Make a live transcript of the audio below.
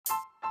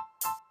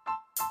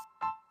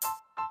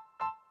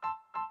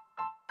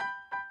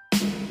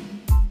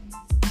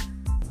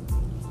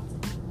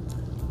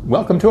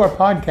Welcome to our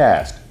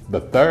podcast,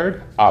 The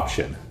Third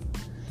Option.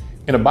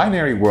 In a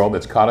binary world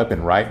that's caught up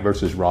in right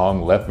versus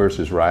wrong, left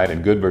versus right,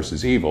 and good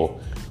versus evil,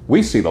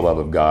 we see the love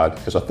of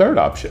God as a third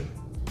option.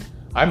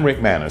 I'm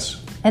Rick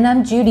Manis. And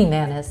I'm Judy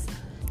Manis.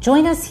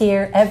 Join us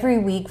here every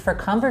week for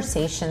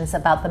conversations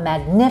about the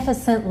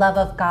magnificent love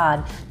of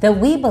God that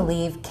we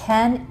believe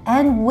can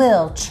and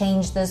will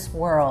change this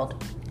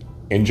world.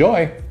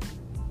 Enjoy!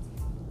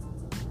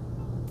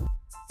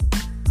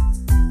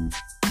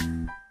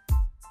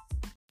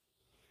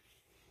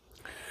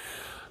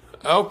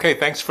 Okay,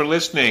 thanks for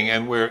listening.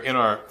 And we're in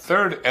our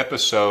third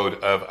episode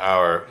of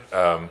our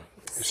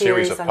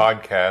series of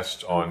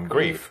podcasts on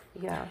grief.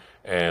 Yeah.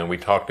 And we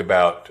talked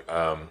about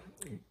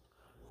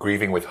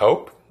grieving with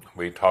hope.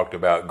 We talked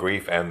about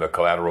grief and the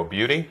collateral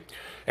beauty.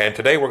 And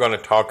today we're going to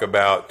talk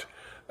about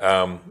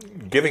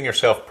giving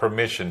yourself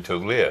permission to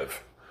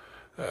live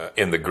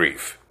in the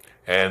grief.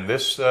 And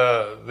this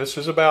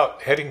is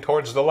about heading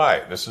towards the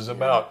light. This is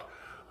about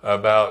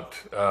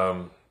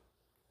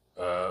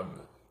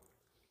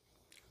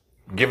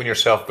giving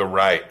yourself the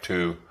right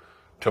to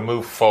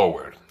move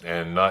forward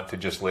and not to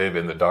just live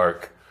in the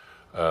dark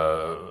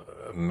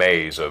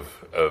maze of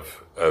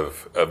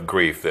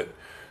grief that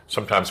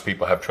sometimes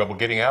people have trouble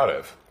getting out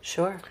of.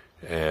 Sure.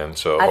 And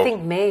so I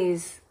think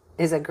maze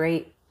is a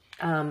great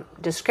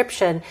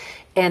description,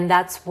 and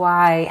that's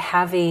why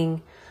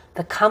having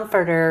the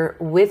comforter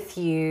with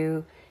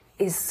you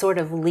is sort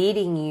of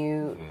leading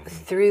you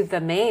through the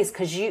maze,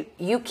 because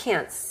you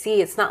can't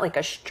see. It's not like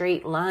a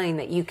straight line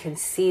that you can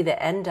see the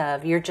end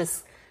of. You're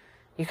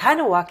kind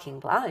of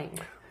walking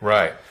blind.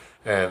 Right.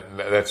 And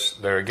that's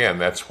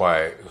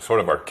why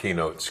sort of our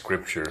keynote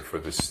scripture for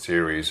this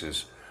series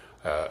is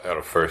out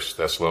of 1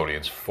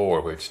 Thessalonians 4,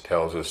 which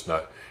tells us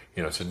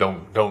so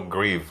don't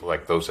grieve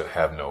like those that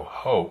have no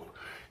hope.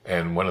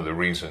 And one of the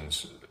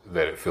reasons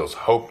that it feels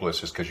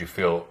hopeless is because you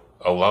feel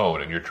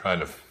alone and you're trying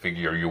to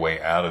figure your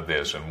way out of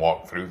this and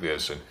walk through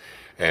this,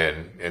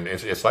 and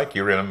it's like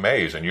you're in a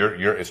maze, and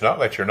you're it's not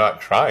that you're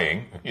not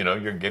trying,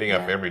 you're getting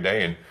up every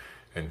day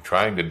and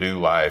trying to do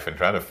life and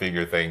trying to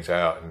figure things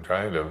out and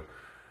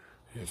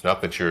it's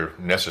not that you're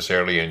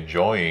necessarily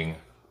enjoying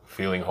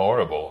feeling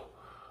horrible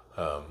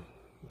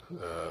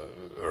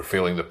or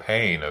feeling the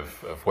pain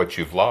of what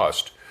you've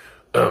lost.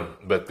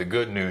 But the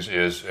good news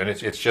is, and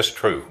it's just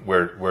true,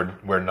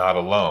 we're not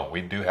alone.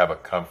 We do have a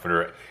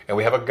comforter, and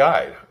we have a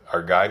guide.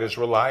 Our guide is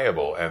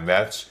reliable, and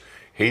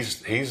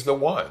he's the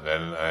one.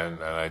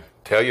 And I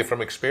tell you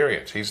from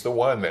experience, he's the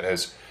one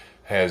that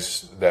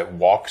that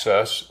walks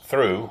us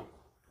through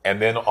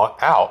and then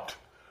out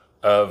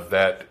of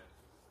that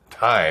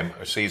time,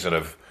 a season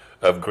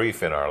of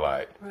grief in our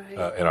life.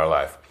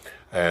 Right.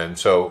 And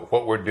so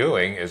what we're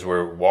doing is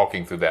we're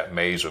walking through that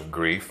maze of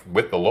grief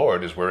with the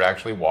Lord, is we're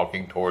actually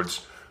walking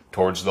towards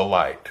the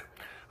light.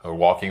 We're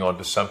walking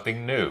onto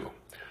something new.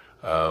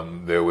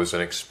 There was an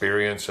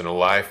experience in a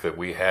life that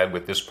we had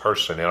with this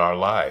person in our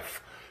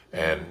life,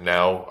 and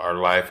now our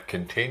life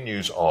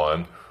continues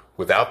on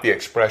without the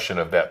expression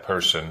of that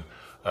person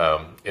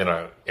in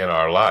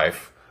our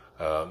life.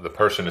 The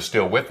person is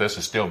still with us,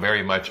 is still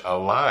very much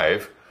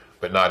alive,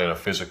 but not in a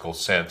physical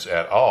sense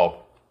at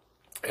all.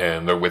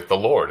 And they're with the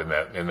Lord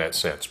in that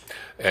sense.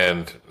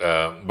 And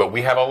but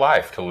we have a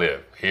life to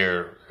live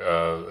here.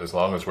 As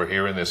long as we're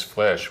here in this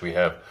flesh, we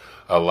have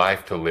a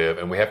life to live,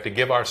 and we have to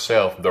give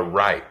ourselves the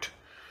right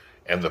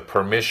and the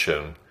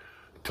permission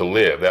to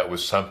live. That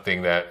was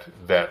something that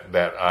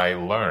I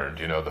learned.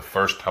 The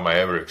first time I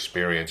ever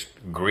experienced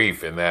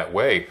grief in that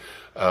way,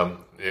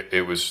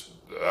 I was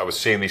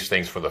seeing these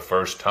things for the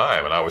first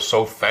time, and I was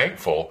so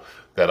thankful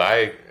that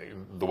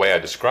the way I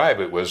describe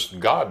it was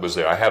God was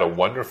there. I had a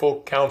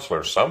wonderful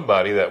counselor,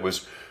 somebody that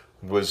was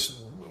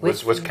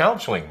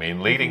counseling me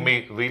and leading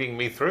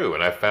me through.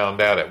 And I found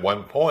out at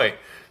one point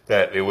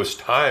that it was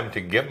time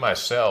to give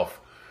myself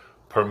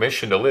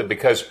permission to live,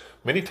 because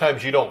many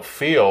times you don't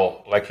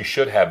feel like you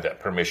should have that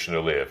permission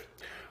to live.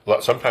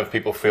 Sometimes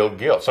people feel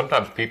guilt.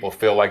 Sometimes people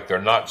feel like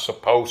they're not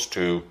supposed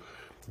to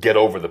get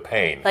over the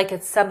pain. Like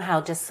it's somehow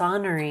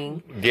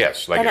dishonoring.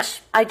 Yes.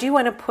 I do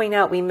want to point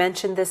out, we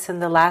mentioned this in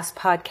the last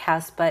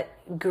podcast, but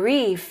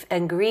grief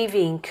and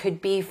grieving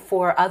could be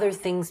for other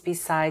things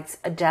besides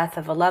a death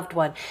of a loved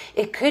one.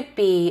 It could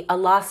be a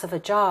loss of a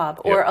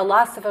job, or a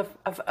loss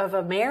of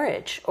a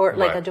marriage, or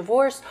like a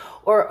divorce,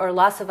 or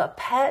loss of a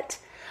pet,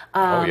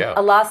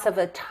 a loss of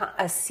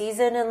a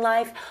season in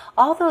life.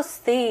 All those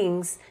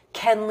things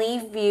can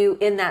leave you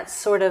in that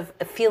sort of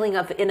feeling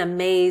of in a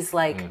maze,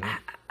 like,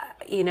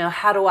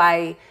 how do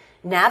I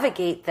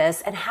navigate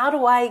this, and how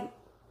do I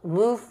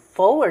move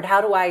forward? How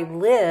do I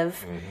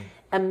live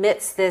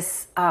amidst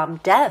this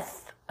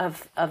death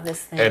of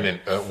this thing?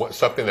 And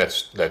something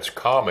that's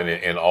common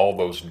in all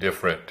those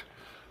different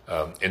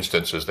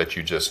instances that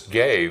you just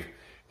gave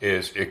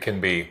is it can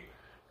be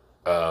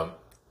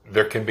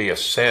there can be a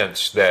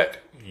sense that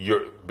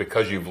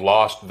because you've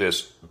lost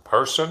this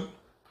person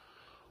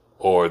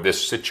or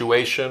this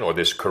situation or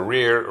this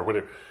career or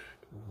whatever,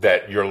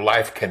 that your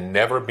life can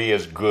never be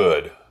as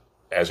good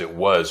as it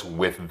was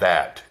with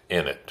that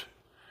in it.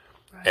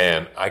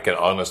 And I can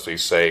honestly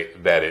say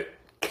that it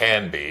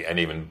can be,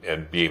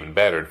 and be even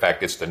better. In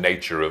fact, it's the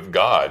nature of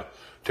God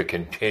to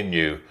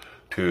continue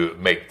to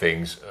make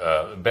things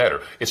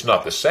better. It's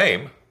not the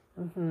same,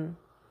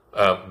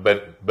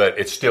 but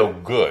it's still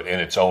good in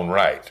its own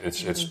right. It's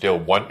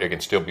still it can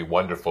still be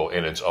wonderful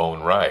in its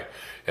own right.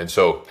 And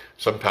so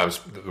sometimes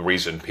the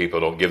reason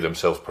people don't give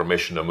themselves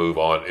permission to move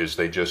on is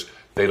they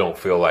don't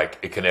feel like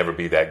it can ever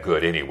be that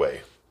good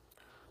anyway.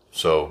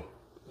 So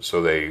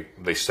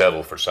they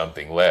settle for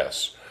something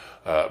less.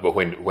 But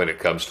when it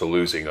comes to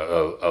losing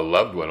a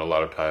loved one, a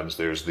lot of times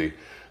there's the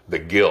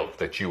guilt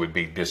that you would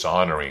be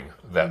dishonoring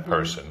that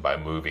person by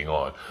moving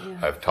on. Yeah.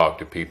 I've talked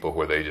to people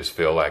where they just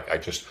feel like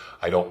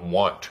I don't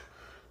want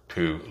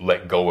to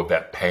let go of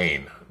that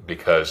pain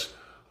because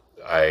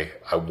I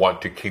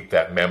want to keep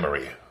that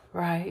memory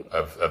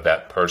of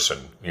that person,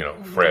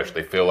 fresh.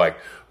 They feel like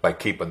by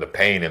keeping the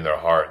pain in their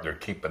heart, they're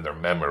keeping their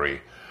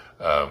memory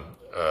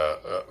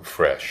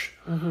fresh.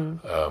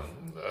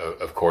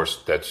 Of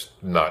course, that's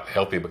not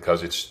healthy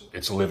because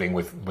it's living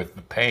with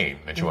the pain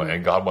that you want,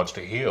 and God wants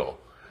to heal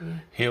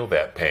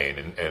that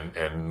pain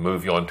and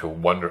move you on to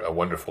a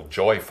wonderful,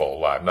 joyful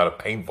life, not a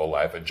painful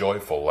life, a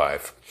joyful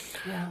life.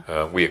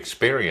 Yeah. We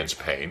experience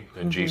pain,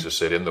 and Jesus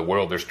said, in the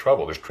world there's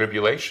trouble, there's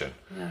tribulation,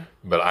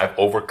 but I've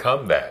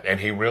overcome that, and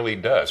He really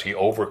does. He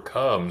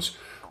overcomes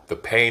the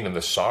pain and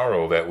the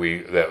sorrow that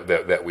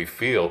we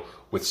feel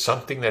with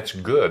something that's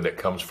good that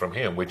comes from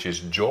Him, which is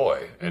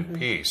joy and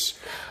peace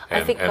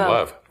and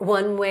love.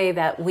 One way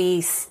that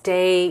we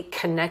stay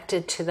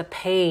connected to the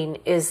pain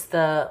is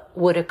the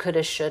woulda, coulda,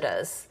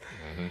 shouldas.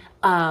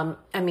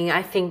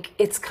 I think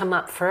it's come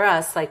up for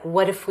us, like,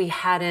 what if we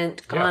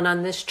hadn't gone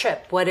on this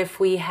trip? What if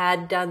we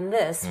had done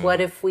this? What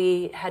if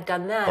we had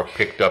done that? Or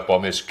picked up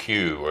on this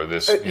cue or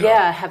this,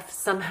 have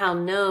somehow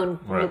known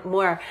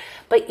more.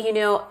 But,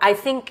 I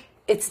think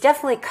it's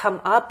definitely come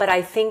up, but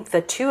I think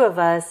the two of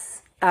us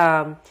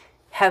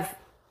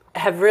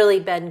have really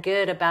been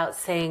good about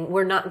saying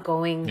we're not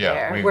going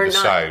there. We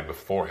decided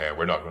beforehand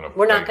we're not going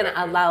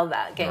to allow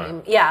that game.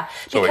 Right. Yeah,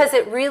 because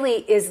it really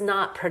is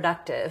not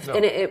productive,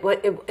 and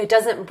it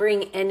doesn't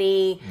bring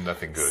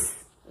nothing good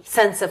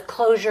sense of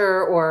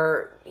closure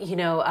or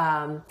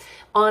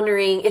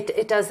honoring.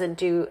 It doesn't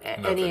do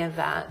any of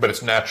that. But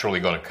it's naturally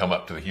going to come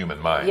up to the human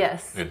mind.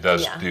 Yes, it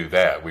does do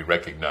that. We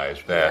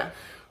recognize that,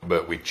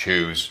 but we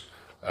choose.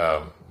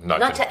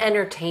 Not to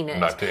entertain it.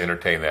 Not to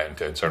entertain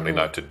that, and certainly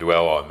not to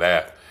dwell on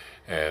that.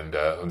 And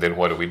then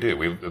what do?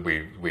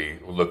 We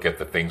look at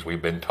the things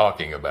we've been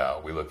talking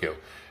about. We look at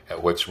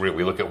what's real.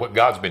 We look at what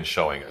God's been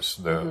showing us,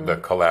 the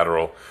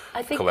collateral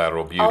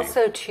beauty.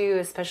 Also, too,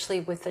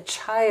 especially with a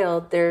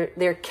child,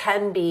 there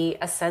can be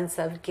a sense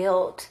of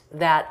guilt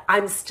that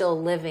I'm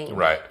still living,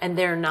 right, and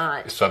they're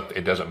not.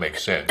 It doesn't make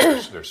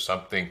sense. There's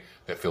something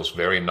that feels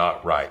very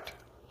not right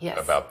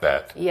about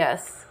that.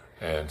 Yes.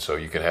 And so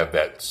you can have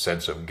that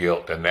sense of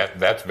guilt, and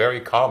that's very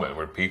common,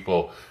 where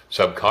people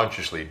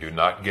subconsciously do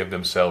not give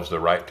themselves the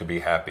right to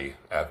be happy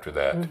after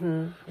that.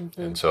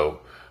 And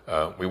so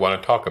we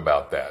want to talk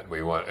about that.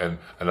 And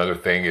another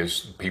thing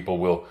is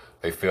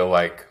they feel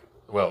like,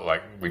 well,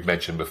 like we've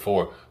mentioned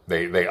before,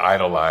 they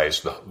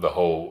idolize the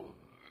whole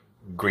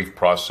grief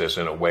process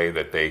in a way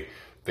that they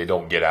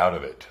don't get out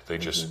of it. They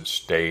just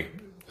stay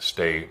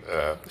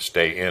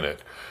in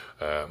it.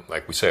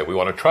 Like we said, we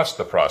want to trust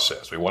the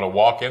process. We want to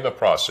walk in the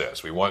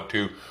process. We want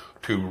to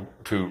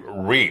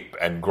reap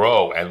and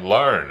grow and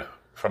learn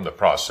from the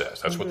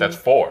process. That's what that's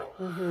for.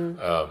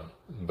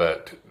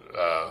 But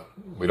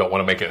we don't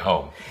want to make it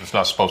home. It's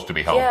not supposed to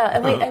be home.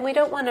 Yeah, and we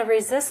don't want to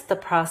resist the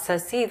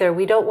process either.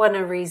 We don't want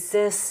to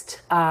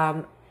resist.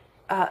 Even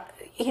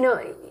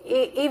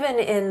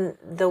in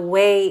the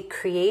way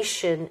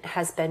creation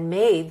has been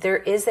made, there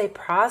is a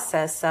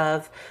process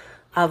of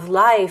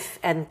life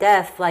and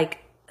death, like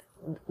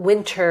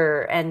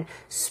winter and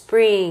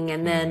spring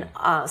and then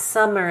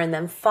summer and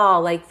then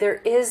fall. Like there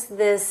is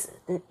this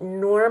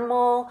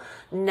normal,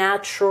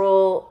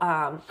 natural,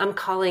 I'm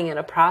calling it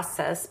a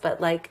process, but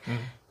like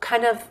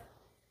kind of,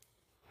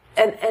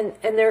 and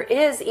there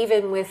is,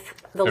 even with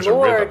the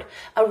Lord,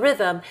 a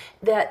rhythm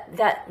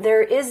that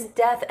there is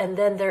death and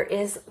then there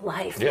is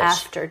life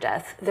after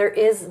death. There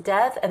is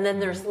death and then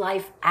there's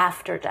life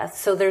after death.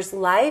 So there's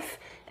life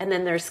and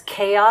then there's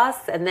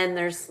chaos, and then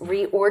there's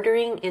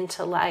reordering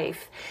into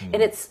life. And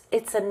it's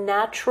a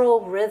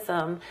natural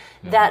rhythm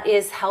that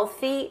is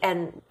healthy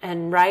and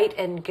right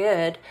and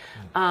good.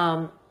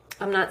 I'm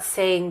not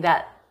saying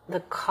that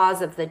the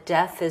cause of the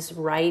death is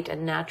right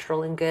and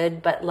natural and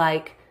good, but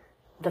like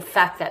the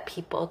fact that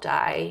people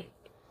die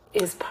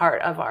is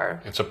part of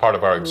our It's a part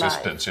of our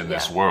existence in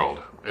this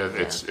world.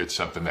 It's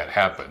something that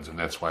happens, and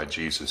that's why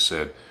Jesus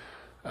said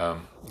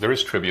there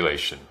is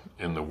tribulation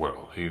in the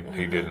world. He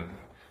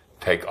didn't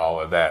take all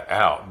of that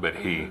out, but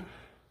He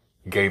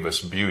gave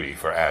us beauty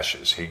for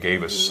ashes. He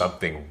gave us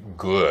something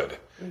good,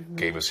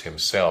 gave us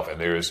Himself,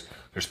 and there's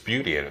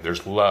beauty in it.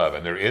 There's love,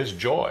 and there is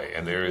joy,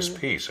 and there is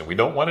peace, and we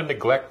don't want to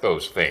neglect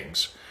those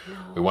things. No.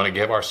 We want to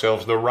give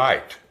ourselves the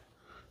right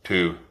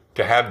to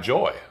have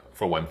joy,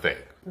 for one thing.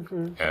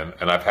 And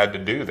I've had to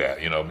do that,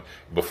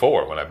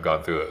 before when I've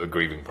gone through a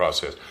grieving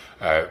process.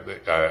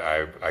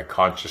 I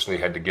consciously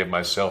had to give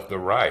myself the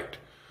right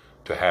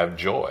to have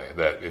joy.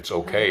 That it's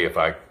okay if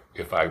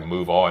I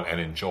move on and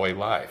enjoy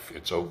life.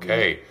 It's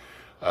okay.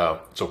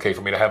 It's okay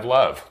for me to have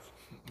love,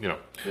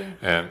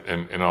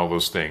 and all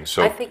those things.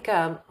 So I think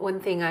one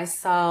thing I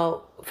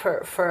saw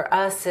for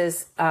us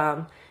is,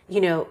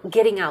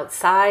 getting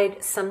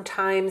outside.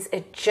 Sometimes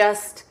it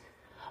just,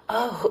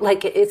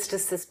 it's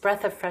just this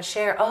breath of fresh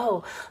air.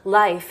 Oh,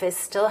 life is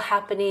still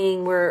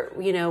happening.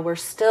 We're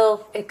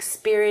still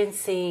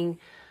experiencing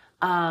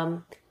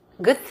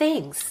good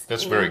things.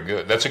 That's very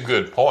good. That's a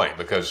good point,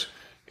 because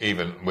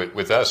even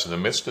with us in the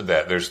midst of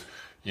that, there's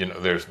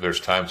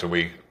times when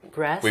we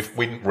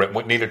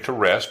needed to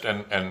rest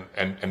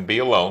and be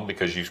alone,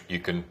 because you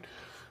can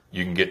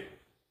get.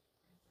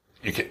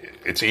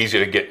 It's easy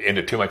to get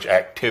into too much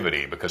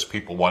activity because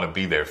people want to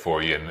be there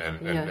for you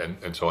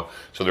and so on.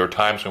 So there are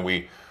times when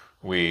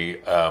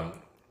we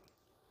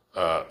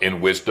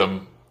in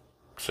wisdom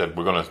said,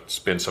 we're going to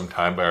spend some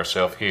time by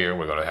ourselves here.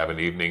 We're going to have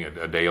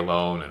a day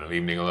alone and an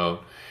evening alone.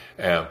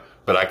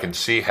 But I can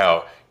see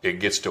how it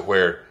gets to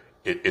where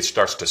it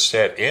starts to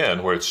set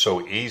in, where it's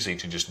so easy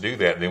to just do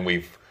that. Then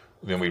we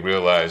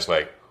realize,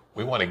 like,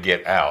 we want to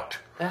get out.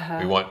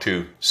 We want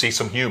to see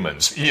some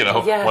humans,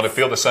 Yes. want to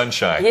feel the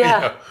sunshine.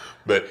 Yeah.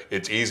 But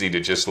it's easy to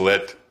just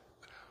let,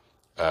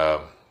 I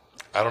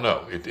don't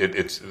know,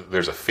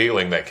 there's a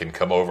feeling that can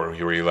come over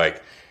where you're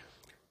like,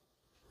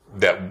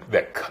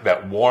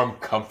 that warm,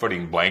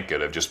 comforting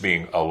blanket of just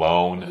being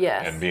alone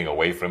and being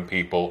away from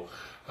people.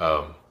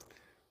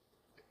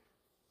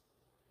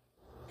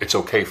 It's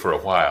okay for a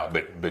while,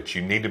 but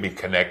you need to be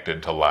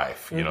connected to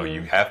life.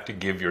 You have to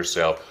give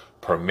yourself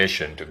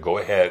permission to go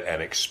ahead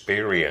and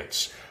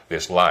experience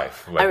this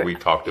life, like we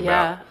talked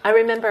about. Yeah, I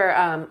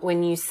remember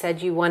when you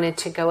said you wanted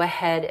to go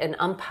ahead and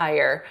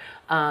umpire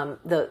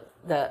the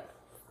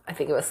I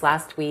think it was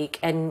last week,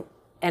 and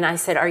I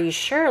said, "Are you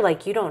sure?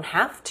 Like, you don't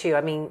have to."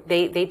 I mean,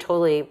 they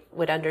totally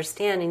would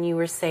understand. And you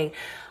were saying,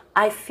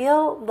 "I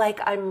feel like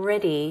I'm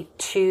ready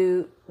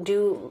to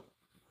do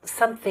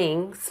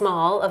something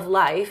small of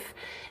life,"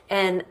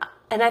 and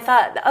I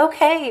thought,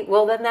 okay,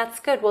 well, then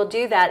that's good. We'll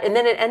do that. And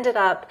then it ended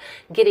up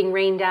getting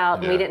rained out,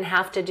 and we didn't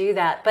have to do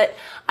that. But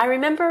I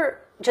remember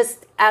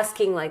just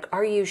asking, like,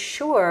 are you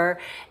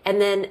sure?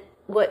 And then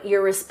what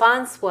your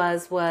response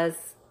was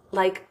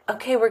like,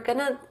 okay, we're going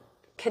to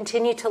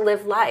continue to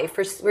live life.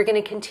 We're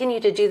going to continue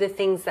to do the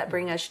things that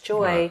bring us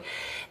joy. Right.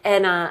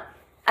 And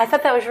I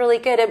thought that was really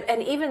good.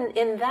 And even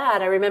in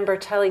that, I remember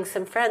telling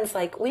some friends,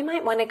 like, we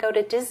might want to go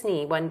to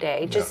Disney one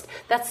day. Just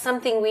that's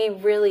something we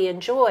really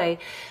enjoy.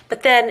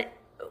 But then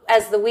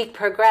as the week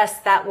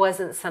progressed, that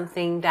wasn't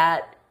something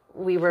that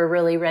we were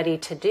really ready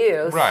to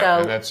do. Right, so,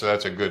 and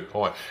that's a good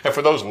point. And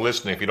for those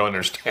listening, if you don't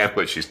understand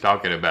what she's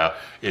talking about,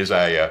 is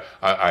I'm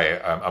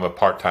a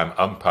part-time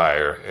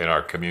umpire in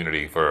our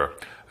community for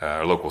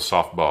our local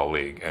softball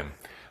league, and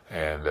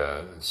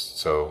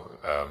so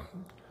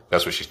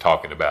that's what she's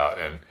talking about.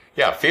 And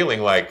yeah,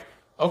 feeling like,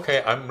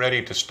 okay, I'm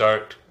ready to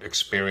start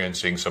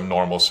experiencing some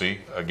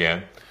normalcy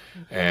again,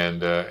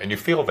 and you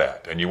feel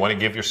that, and you want to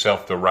give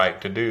yourself the right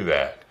to do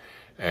that.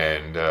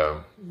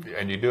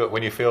 And you do it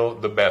when you feel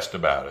the best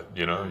about it.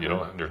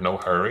 There's no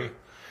hurry.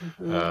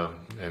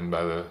 And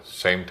by the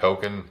same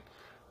token,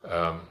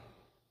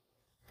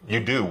 you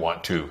do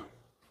want to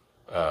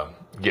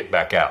get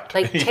back out.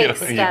 Like take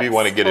you do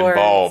want to get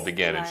involved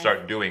again and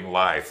start doing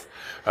life.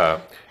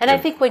 And I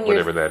think when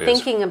you're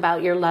thinking is.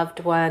 About your loved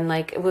one,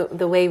 like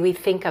the way we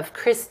think of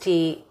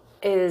Christy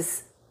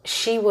is,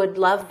 she would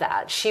love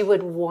that. She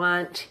would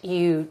want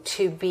you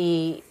to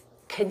be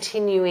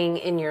continuing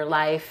in your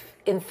life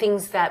in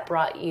things that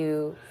brought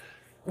you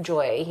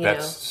joy.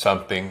 That's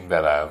something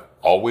that I'm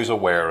always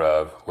aware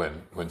of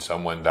when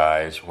someone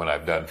dies, when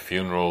I've done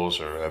funerals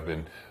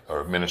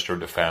or ministered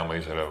to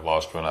families that have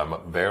lost one.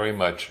 I'm very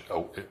much,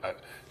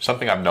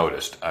 something I've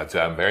noticed,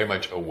 I'm very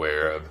much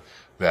aware of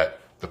that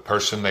the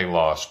person they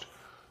lost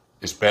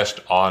is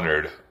best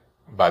honored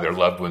by their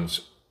loved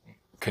ones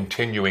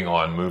continuing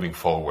on moving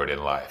forward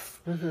in life.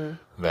 Mm-hmm.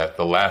 That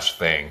the last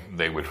thing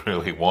they would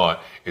really want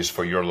is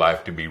for your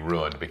life to be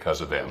ruined because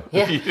of them.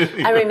 Yeah.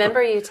 I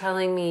remember you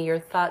telling me your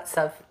thoughts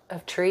of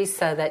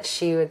Teresa, that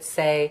she would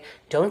say,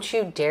 don't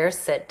you dare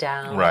sit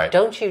down. Right.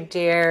 Don't you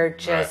dare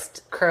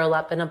just curl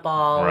up in a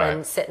ball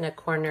and sit in a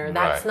corner.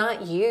 That's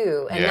not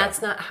you. And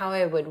that's not how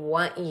I would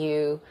want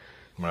you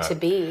to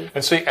be.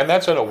 And see, and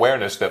that's an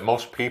awareness that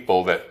most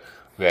people that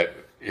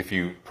if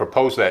you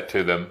propose that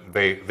to them,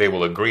 they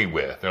will agree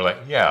with. They're like,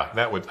 yeah,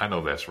 I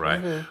know that's right.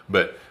 Mm-hmm.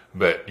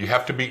 But you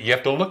have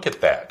to look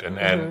at that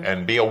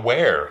and be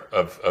aware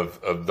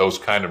of those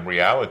kind of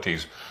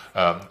realities.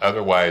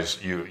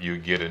 Otherwise, you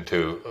get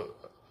into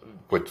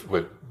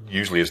what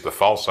usually is the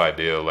false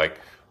idea, like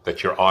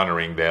that you're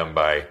honoring them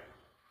by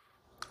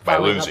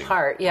losing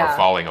apart, or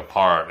falling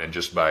apart, and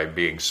just by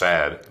being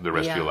sad the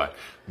rest of your life.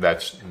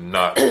 That's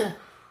not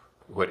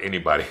what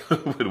anybody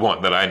would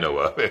want that I know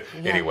of,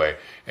 anyway.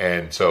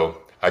 And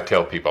so I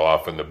tell people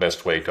often the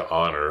best way to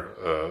honor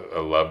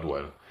a loved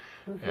one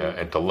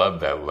and to love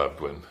that loved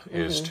one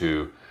is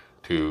to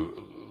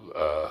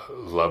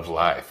love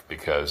life,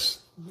 because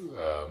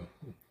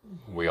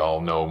we all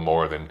know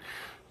more than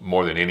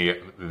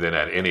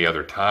at any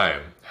other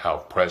time how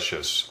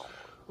precious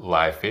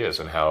life is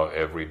and how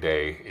every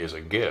day is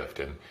a gift,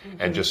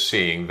 and just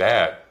seeing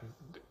that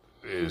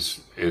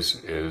is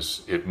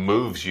it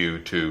moves you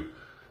to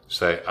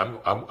say,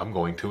 I'm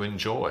going to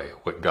enjoy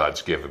what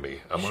God's given me.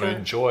 I'm going to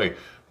enjoy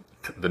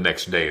the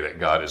next day that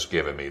God has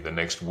given me, the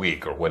next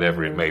week or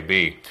whatever it may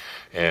be,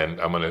 and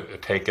I'm going to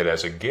take it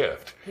as a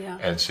gift. Yeah.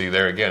 And see,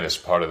 there again, it's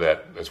part of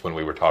that. That's when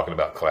we were talking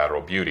about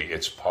collateral beauty.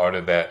 It's part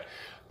of that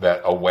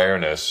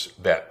awareness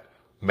that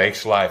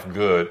makes life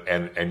good,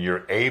 and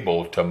you're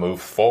able to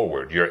move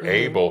forward. You're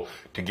able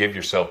to give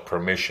yourself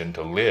permission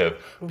to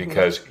live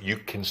because you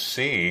can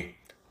see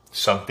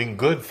something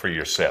good for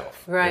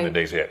yourself in the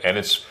days ahead. And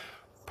it's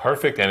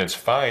perfect, and it's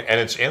fine, and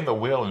it's in the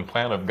will and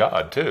plan of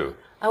God too.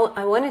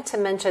 I wanted to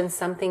mention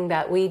something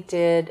that we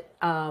did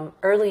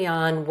early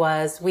on.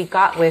 Was we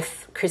got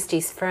with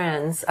Christy's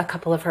friends, a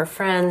couple of her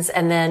friends,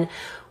 and then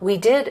we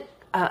did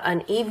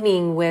an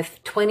evening with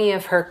 20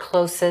 of her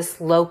closest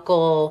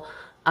local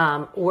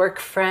work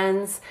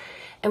friends,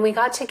 and we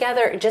got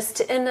together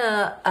just in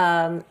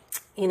a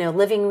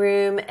living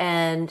room,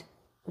 and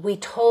we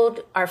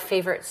told our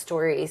favorite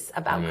stories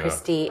about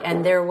Christy.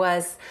 And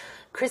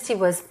Christy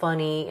was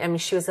funny. I mean,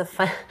 she was a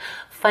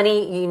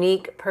funny,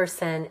 unique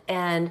person,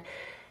 and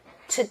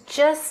to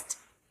just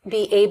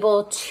be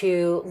able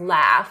to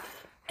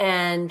laugh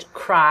and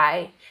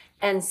cry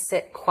and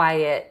sit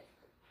quiet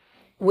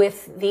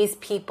with these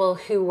people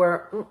who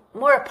were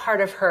more a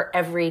part of her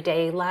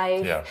everyday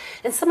life. Yeah.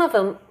 And some of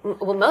them,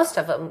 well, most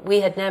of them,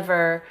 we had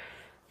never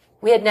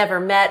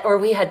met, or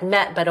we had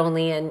met, but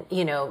only in,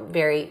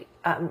 very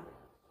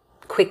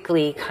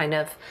quickly kind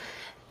of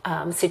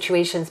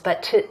situations.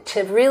 But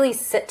to really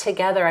sit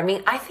together, I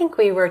mean, I think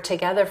we were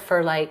together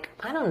for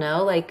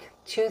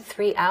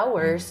 2-3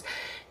 hours,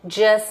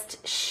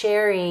 just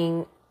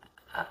sharing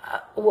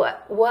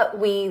what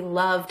we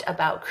loved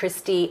about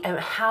Christy and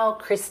how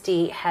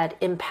Christy had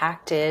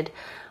impacted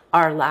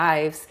our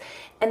lives.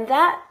 And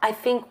that, I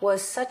think,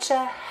 was such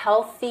a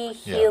healthy,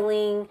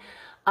 healing.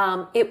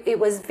 It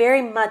was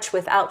very much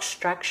without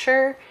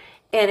structure,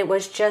 and it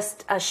was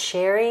just a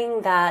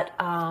sharing that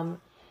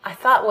I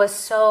thought was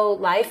so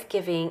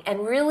life-giving,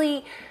 and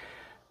really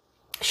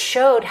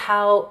showed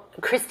how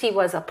Christy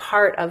was a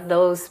part of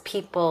those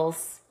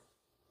people's.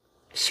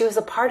 She was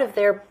a part of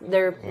their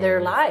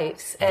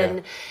lives,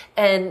 and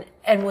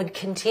would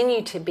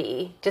continue to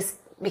be, just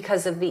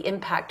because of the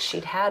impact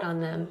she'd had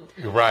on them.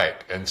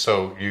 Right, and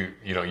so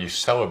you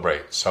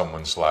celebrate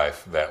someone's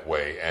life that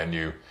way, and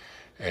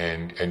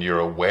you're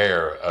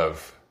aware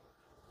of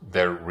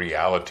their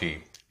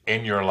reality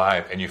in your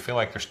life, and you feel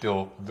like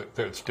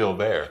they're still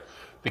there,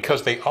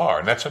 because they are,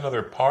 and that's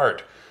another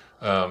part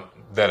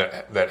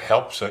that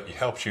helps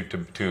you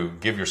to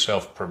give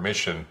yourself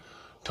permission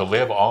to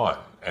live on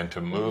and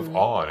to move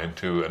on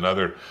into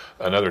another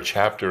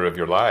chapter of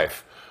your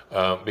life,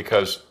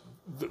 because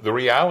the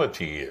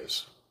reality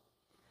is,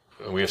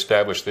 we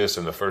established this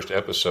in the first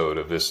episode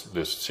of this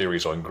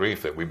series on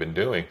grief that we've been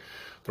doing.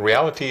 The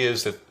reality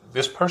is that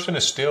this person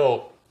is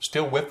still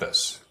with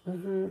us.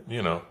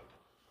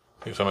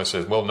 If somebody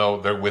says, "Well,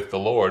 no, they're with the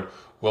Lord."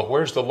 Well,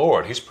 where's the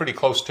Lord? He's pretty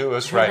close to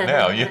us right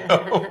now,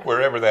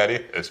 wherever that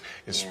is.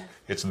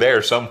 It's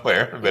there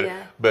somewhere.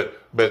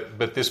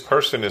 But this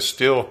person is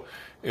still.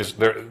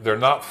 They're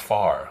not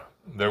far.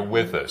 They're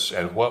with us,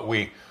 and what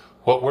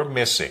we're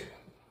missing,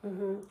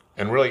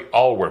 and really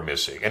all we're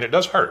missing, and it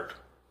does hurt,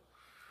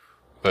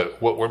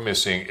 but what we're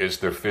missing is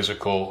their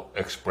physical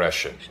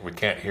expression. We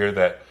can't hear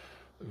that.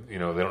 They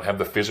don't have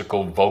the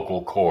physical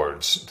vocal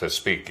cords to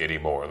speak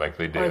anymore like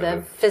they did, or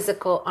the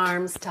physical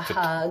arms to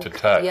hug, to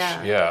touch.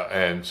 Yeah,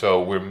 and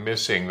so we're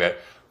missing that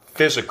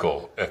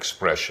physical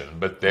expression,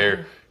 but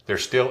they're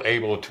still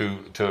able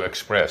to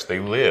express. They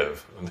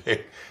live.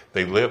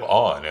 They live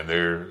on, and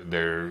they're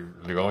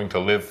going to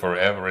live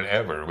forever and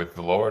ever with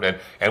the Lord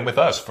and with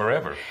us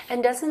forever.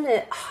 And doesn't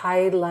it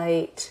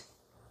highlight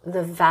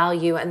the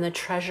value and the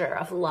treasure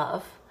of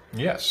love?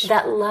 Yes.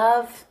 That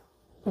love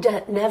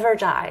never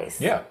dies.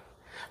 Yeah.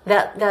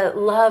 That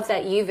love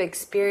that you've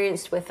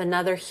experienced with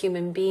another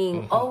human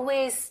being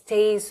always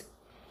stays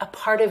a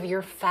part of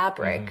your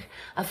fabric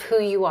of who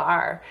you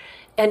are,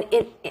 and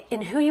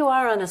in who you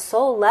are on a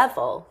soul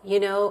level.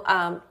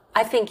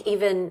 I think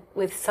even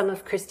with some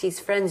of Christy's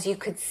friends, you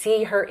could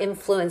see her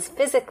influence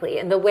physically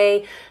in the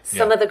way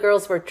some of the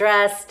girls were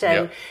dressed,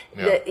 and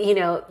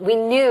we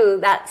knew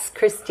that's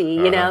Christy,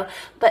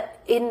 but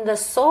in the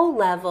soul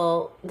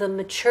level, the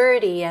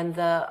maturity and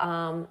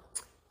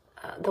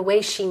the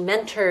way she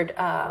mentored,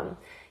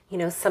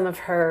 some of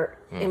her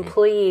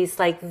employees,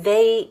 like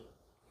they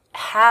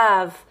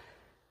have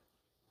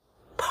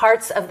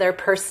parts of their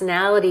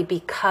personality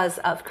because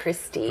of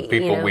Christy. The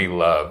people we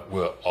love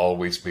will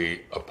always be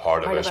a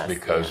part of us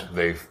because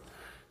they've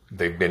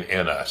been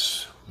in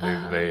us.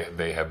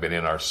 They have been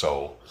in our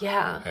soul.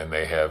 Yeah. And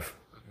they have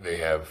they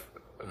have,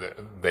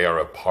 they are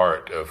a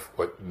part of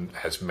what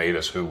has made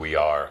us who we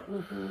are.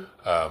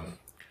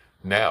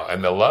 Now,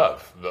 and the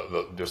love,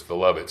 just the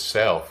love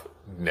itself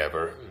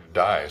never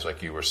dies,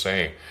 like you were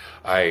saying.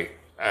 I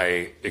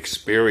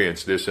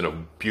experienced this in a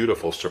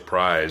beautiful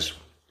surprise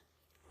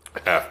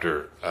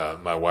after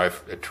my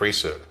wife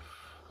Teresa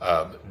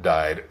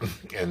died,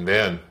 and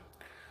then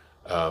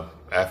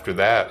after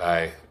that,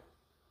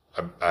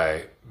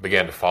 I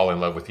began to fall in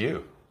love with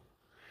you.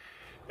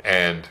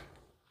 And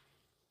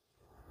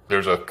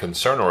there's a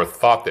concern or a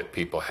thought that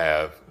people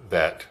have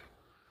that,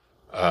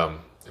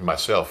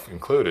 myself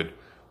included,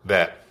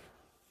 that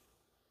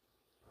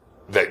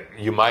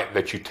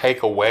you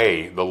take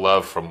away the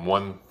love from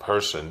one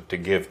person to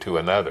give to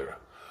another.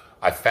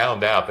 I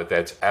found out that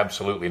that's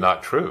absolutely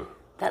not true.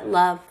 That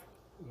love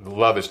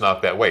is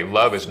not that way.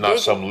 Love is not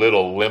some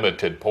little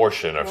limited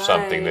portion of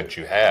something that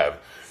you have,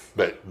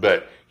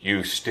 but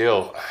you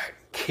still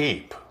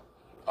keep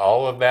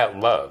all of that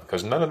love,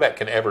 because none of that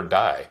can ever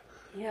die.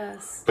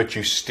 Yes. But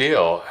you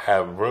still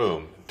have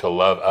room to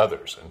love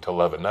others and to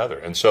love another.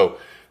 And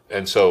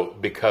so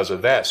because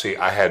of that, see,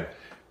 I had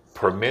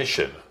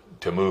permission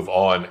to move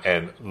on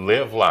and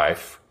live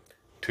life,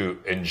 to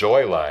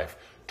enjoy life,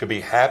 to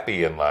be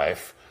happy in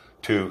life,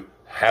 to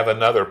have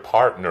another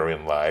partner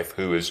in life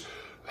who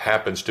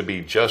happens to be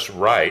just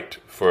right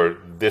for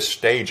this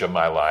stage of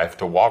my life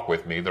to walk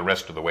with me the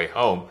rest of the way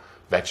home.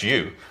 That's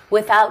you.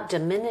 Without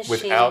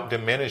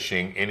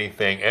diminishing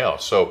anything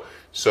else.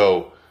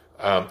 So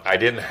I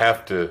didn't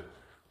have to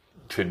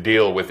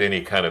deal with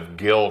any kind of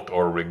guilt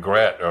or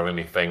regret or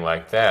anything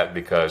like that,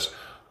 because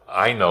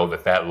I know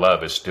that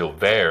love is still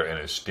there and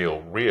is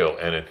still real,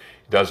 and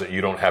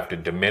you don't have to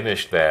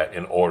diminish that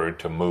in order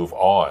to move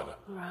on.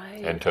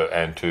 Right.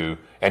 And to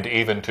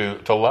even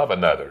to love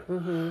another.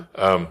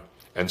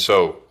 And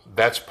so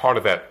that's part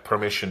of that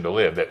permission to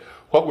live. That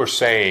what we're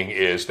saying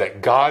is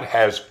that God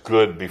has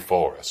good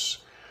before us,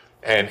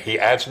 and He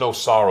adds no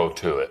sorrow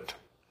to it.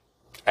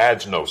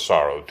 Adds no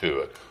sorrow to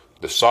it.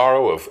 The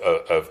sorrow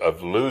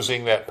of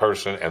losing that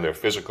person and their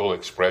physical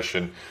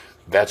expression,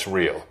 that's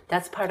real.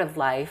 That's part of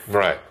life.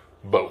 Right.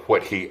 But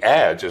what He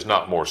adds is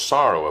not more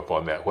sorrow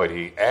upon that. What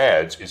He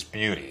adds is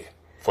beauty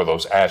for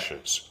those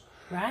ashes.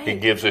 Right. He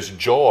gives us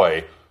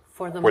joy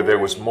where there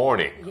was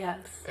mourning. Yes.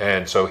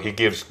 And so He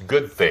gives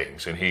good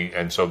things,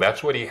 and so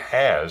that's what He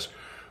has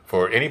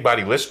for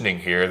anybody listening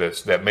here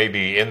that may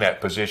be in that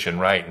position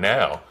right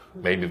now.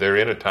 Maybe they're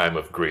in a time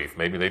of grief.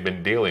 Maybe they've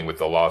been dealing with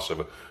the loss of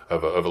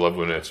a loved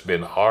one. It's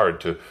been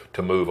hard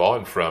to move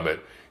on from it.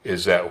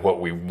 Is that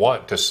what we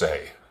want to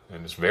say?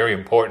 And it's very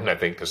important, I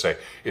think, to say,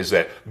 is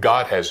that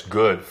God has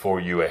good for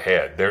you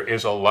ahead. There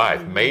is a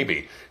life,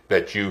 maybe,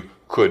 that you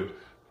could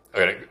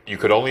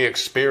only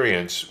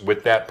experience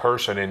with that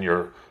person in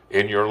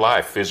your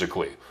life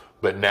physically.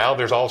 But now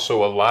there's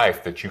also a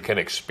life that you can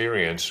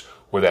experience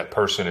where that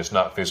person is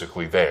not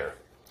physically there.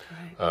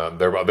 Right.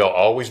 They'll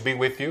always be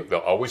with you. They'll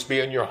always be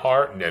in your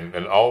heart,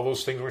 and all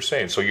those things we're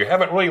saying. So you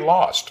haven't really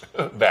lost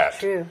that.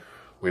 True.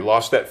 We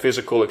lost that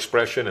physical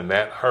expression, and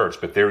that hurts.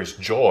 But there is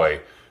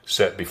joy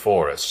set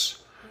before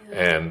us,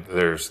 and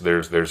there's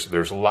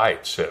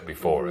light set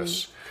before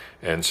us.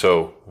 And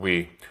so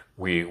we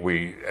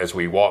as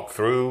we walk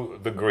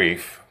through the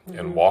grief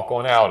and walk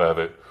on out of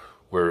it,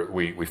 where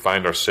we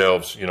find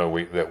ourselves,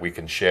 that we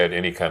can shed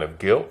any kind of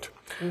guilt,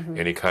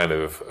 any kind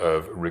of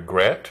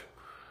regret,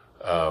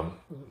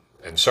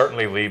 and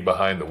certainly leave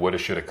behind the woulda,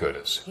 shoulda,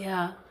 couldas.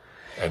 Yeah.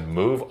 And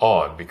move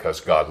on, because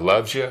God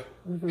loves you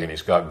and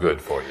He's got good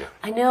for you.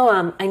 I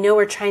know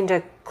we're trying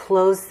to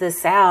close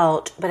this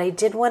out, but I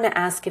did want to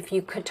ask if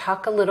you could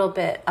talk a little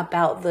bit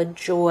about the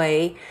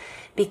joy,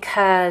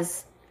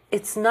 because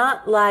it's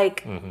not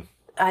like,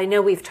 I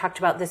know we've talked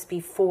about this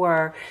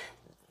before,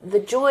 the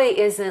joy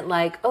isn't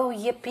like, oh,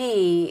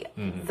 yippee,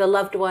 the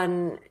loved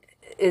one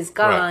is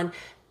gone. Right.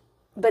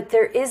 But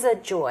there is a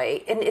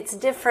joy, and it's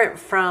different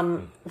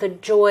from the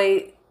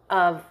joy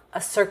of a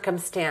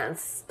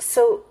circumstance.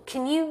 So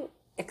can you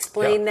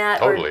explain that?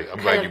 Totally. I'm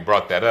glad you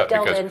brought that up.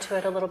 Delve into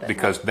it a little bit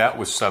because more. That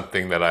was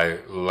something that I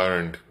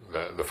learned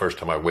the first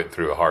time I went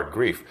through a hard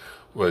grief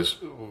was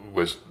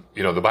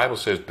the Bible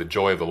says the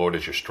joy of the Lord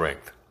is your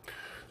strength.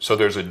 So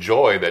there's a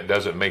joy that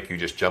doesn't make you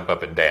just jump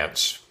up and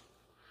dance.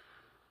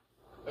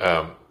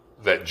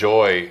 That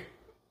joy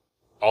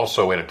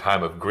also in a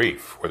time of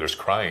grief where there's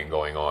crying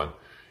going on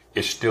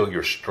is still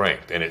your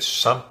strength, and it's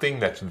something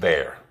that's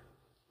there.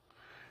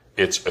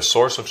 It's a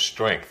source of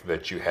strength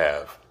that you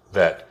have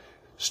that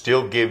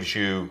still gives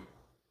you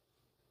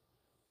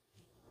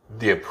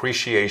the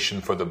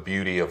appreciation for the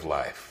beauty of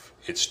life.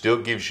 It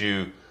still gives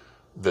you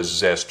the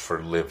zest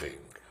for living.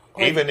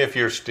 Even if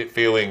you're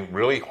feeling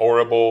really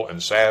horrible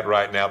and sad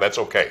right now, that's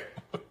okay.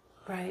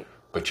 Right.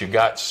 But you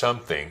got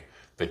something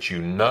that you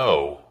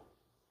know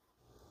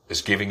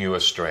is giving you a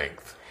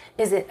strength.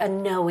 Is it a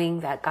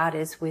knowing that God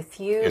is with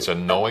you? It's a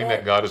knowing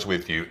that God is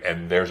with you,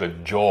 and there's a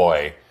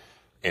joy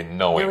in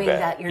knowing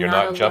that. You're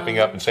not jumping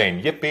up and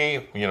saying,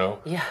 yippee,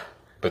 Yeah.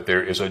 But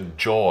there is a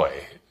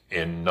joy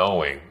in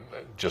knowing,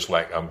 just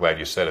like I'm glad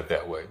you said it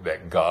that way,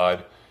 that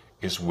God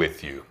is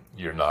with you.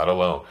 You're not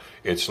alone.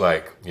 It's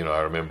like, I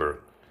remember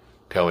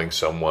telling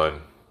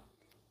someone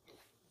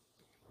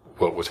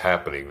what was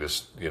happening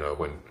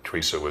when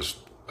Teresa was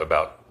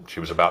about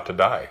to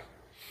die.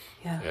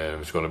 Yeah. And it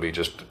was going to be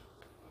just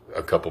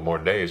a couple more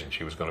days and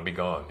she was going to be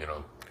gone,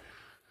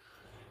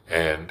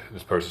 And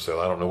this person said,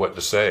 I don't know what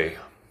to say.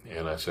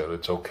 And I said,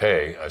 it's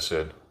okay. I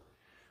said,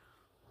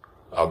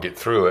 I'll get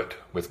through it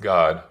with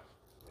God.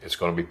 It's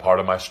going to be part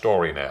of my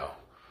story now.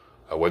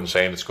 I wasn't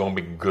saying it's going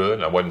to be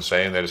good. I wasn't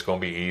saying that it's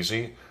going to be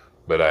easy,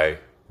 but I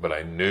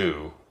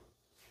knew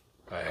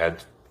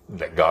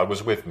that God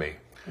was with me,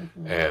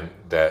 and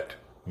that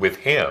with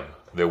Him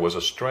there was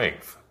a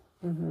strength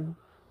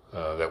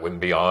that went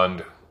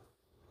beyond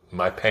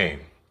my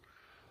pain,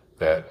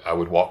 that I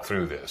would walk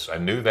through this. I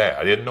knew that.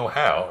 I didn't know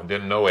how. I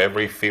didn't know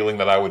every feeling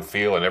that I would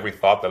feel and every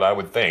thought that I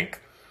would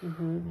think,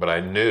 but I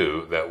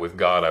knew that with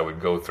God I would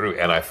go through,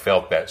 and I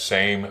felt that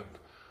same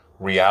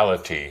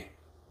reality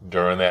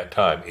during that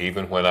time,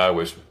 even when I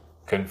was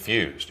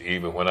confused,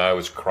 even when I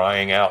was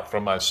crying out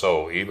from my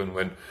soul, even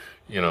when,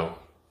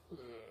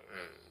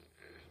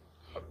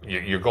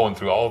 you're going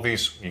through all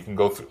these, you can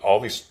go through all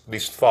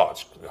these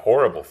thoughts,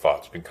 horrible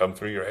thoughts can come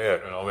through your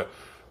head and all that.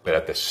 But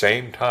at the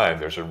same time,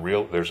 there's a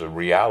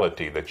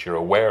reality that you're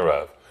aware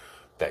of,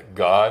 that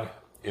God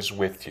is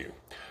with you.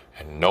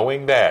 And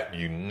knowing that,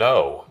 you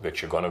know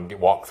that you're going to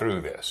walk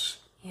through this.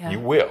 Yeah. You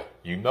will.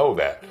 You know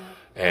that. Yeah.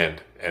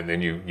 And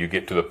then you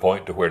get to the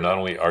point to where not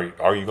only are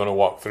you going to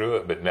walk through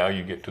it, but now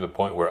you get to the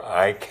point where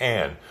I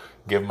can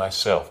give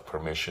myself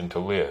permission to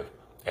live.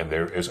 And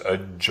there is a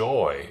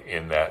joy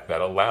in that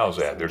allows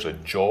that. There's a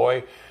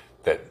joy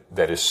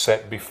that is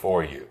set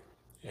before you.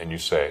 And you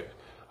say,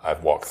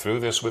 I've walked through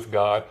this with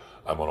God.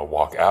 I'm going to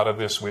walk out of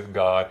this with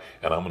God,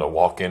 and I'm going to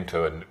walk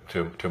into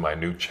to my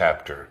new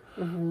chapter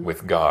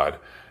with God.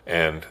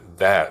 And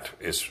that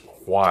is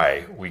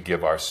why we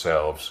give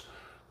ourselves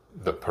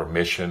the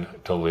permission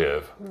to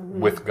live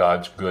with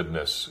God's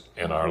goodness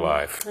in our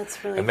life.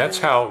 That's really and that's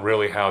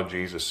good. how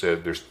Jesus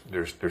said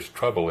there's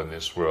trouble in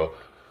this world,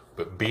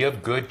 but be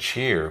of good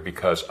cheer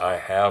because I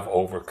have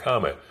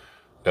overcome it.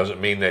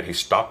 Doesn't mean that He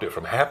stopped it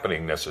from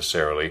happening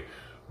necessarily,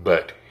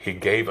 but He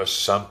gave us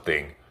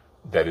something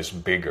that is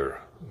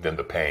bigger than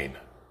the pain.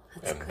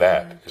 That's good.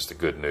 That is the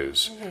good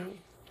news.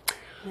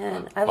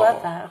 Man, I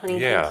love that, honey.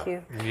 Yeah, thank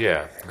you.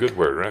 Yeah, good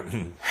word,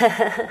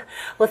 right?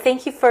 Well,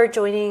 thank you for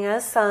joining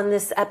us on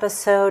this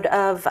episode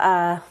of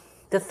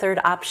The Third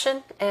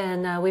Option.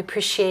 And we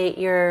appreciate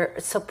your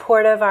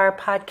support of our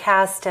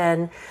podcast.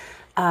 And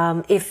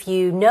if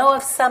you know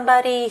of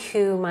somebody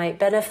who might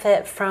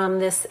benefit from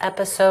this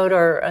episode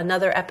or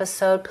another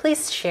episode,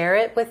 please share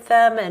it with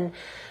them.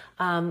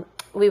 And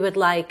we would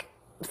like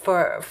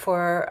for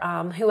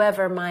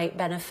whoever might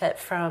benefit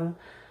from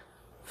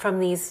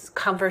these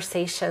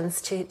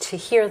conversations to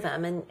hear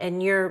them,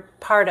 and you're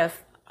part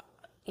of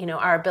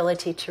our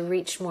ability to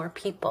reach more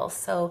people.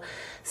 So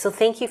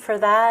thank you for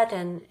that,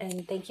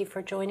 and thank you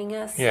for joining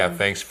us. Yeah,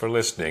 thanks for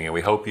listening, and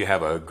we hope you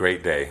have a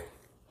great day.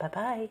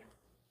 Bye-bye.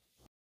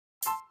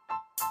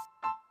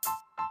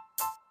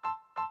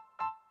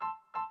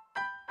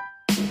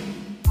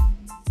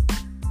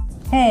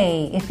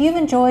 Hey, if you've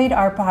enjoyed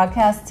our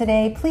podcast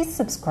today, please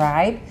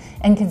subscribe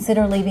and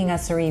consider leaving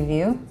us a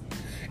review.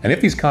 And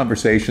if these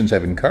conversations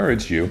have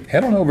encouraged you,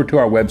 head on over to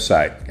our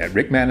website at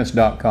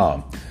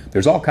rickmanis.com.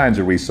 There's all kinds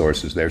of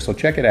resources there, so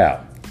check it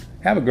out.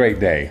 Have a great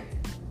day.